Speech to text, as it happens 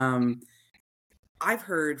I've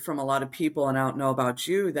heard from a lot of people, and I don't know about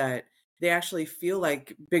you, that they actually feel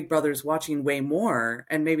like Big Brother's watching way more,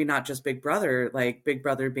 and maybe not just Big Brother, like Big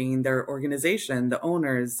Brother being their organization, the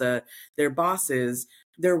owners, their bosses.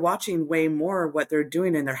 They're watching way more what they're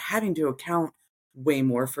doing, and they're having to account way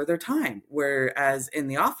more for their time. Whereas in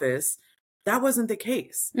the office, that wasn't the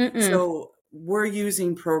case. Mm-mm. So we're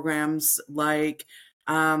using programs like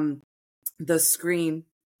um, the screen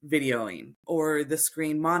videoing or the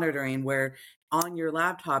screen monitoring, where on your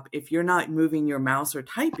laptop, if you're not moving your mouse or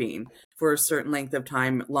typing for a certain length of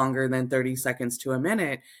time longer than 30 seconds to a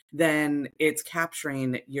minute, then it's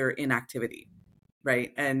capturing your inactivity,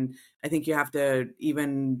 right? And I think you have to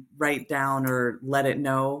even write down or let it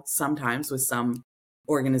know sometimes with some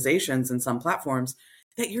organizations and some platforms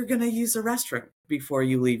that you're going to use a restroom before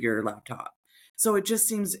you leave your laptop. So it just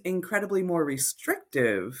seems incredibly more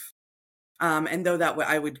restrictive, and though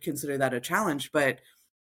I would consider that a challenge, but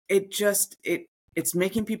it's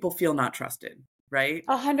making people feel not trusted, right?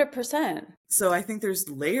 100%. So I think there's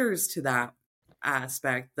layers to that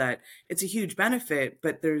aspect, that it's a huge benefit,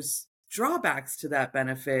 but there's drawbacks to that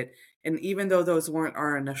benefit. And even though those weren't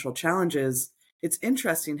our initial challenges, it's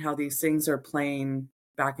interesting how these things are playing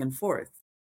back and forth.